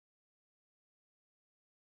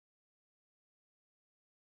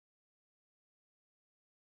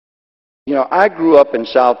You know, I grew up in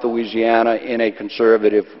South Louisiana in a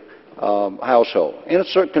conservative household, in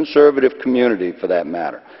a conservative community for that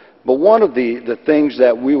matter. But one of the things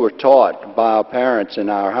that we were taught by our parents in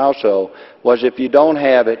our household was if you don't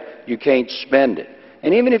have it, you can't spend it.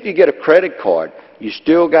 And even if you get a credit card, you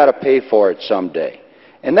still got to pay for it someday.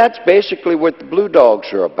 And that's basically what the Blue Dogs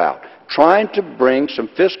are about, trying to bring some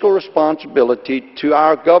fiscal responsibility to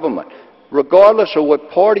our government. Regardless of what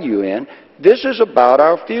party you're in, this is about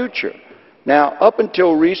our future. Now, up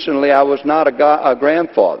until recently, I was not a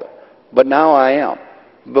grandfather, but now I am.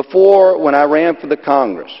 Before, when I ran for the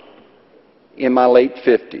Congress in my late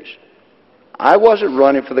 50s, I wasn't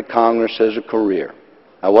running for the Congress as a career.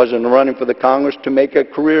 I wasn't running for the Congress to make a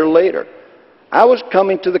career later. I was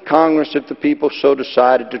coming to the Congress, if the people so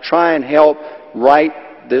decided, to try and help right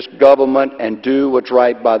this government and do what's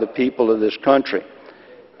right by the people of this country.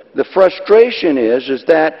 The frustration is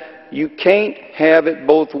that you can't have it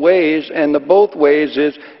both ways, and the both ways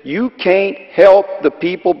is you can't help the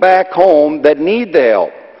people back home that need the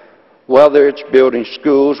help. Whether it's building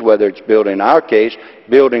schools, whether it's building, in our case,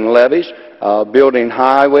 building levees, building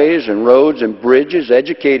highways and roads and bridges,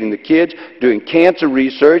 educating the kids, doing cancer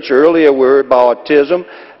research. Earlier we were about autism.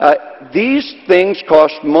 These things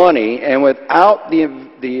cost money, and without the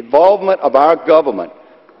involvement of our government,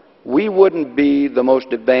 we wouldn't be the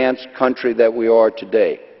most advanced country that we are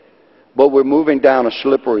today. But we're moving down a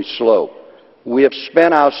slippery slope. We have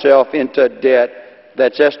spent ourselves into a debt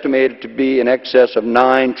that's estimated to be in excess of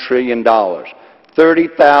 $9 trillion.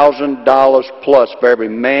 $30,000 plus for every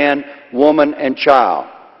man, woman, and child.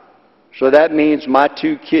 So that means my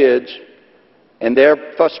two kids and their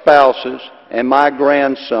spouses and my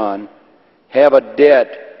grandson have a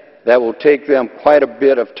debt that will take them quite a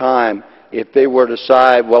bit of time if they were to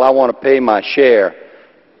decide, well, I want to pay my share.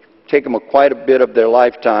 Take them quite a bit of their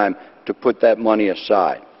lifetime to put that money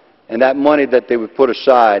aside. And that money that they would put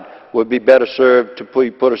aside would be better served to be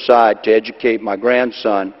put aside to educate my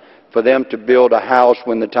grandson, for them to build a house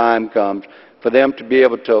when the time comes, for them to be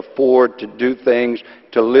able to afford to do things,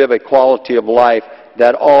 to live a quality of life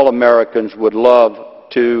that all Americans would love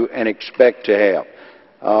to and expect to have.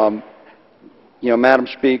 You know, Madam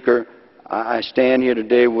Speaker, I stand here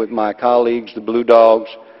today with my colleagues, the Blue Dogs,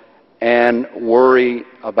 and worry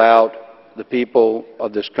about the people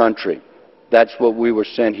of this country. That's what we were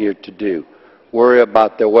sent here to do. Worry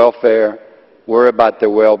about their welfare, worry about their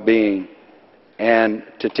well-being, and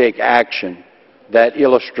to take action that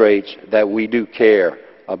illustrates that we do care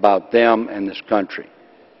about them and this country.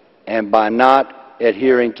 And by not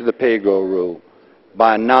adhering to the pay-go rule,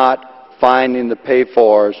 by not finding the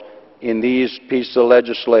pay-fors in these pieces of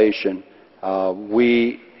legislation,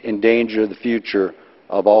 we endanger the future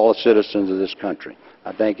of all the citizens of this country.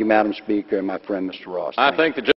 I thank you, Madam Speaker, and my friend, Mr. Ross. I thank the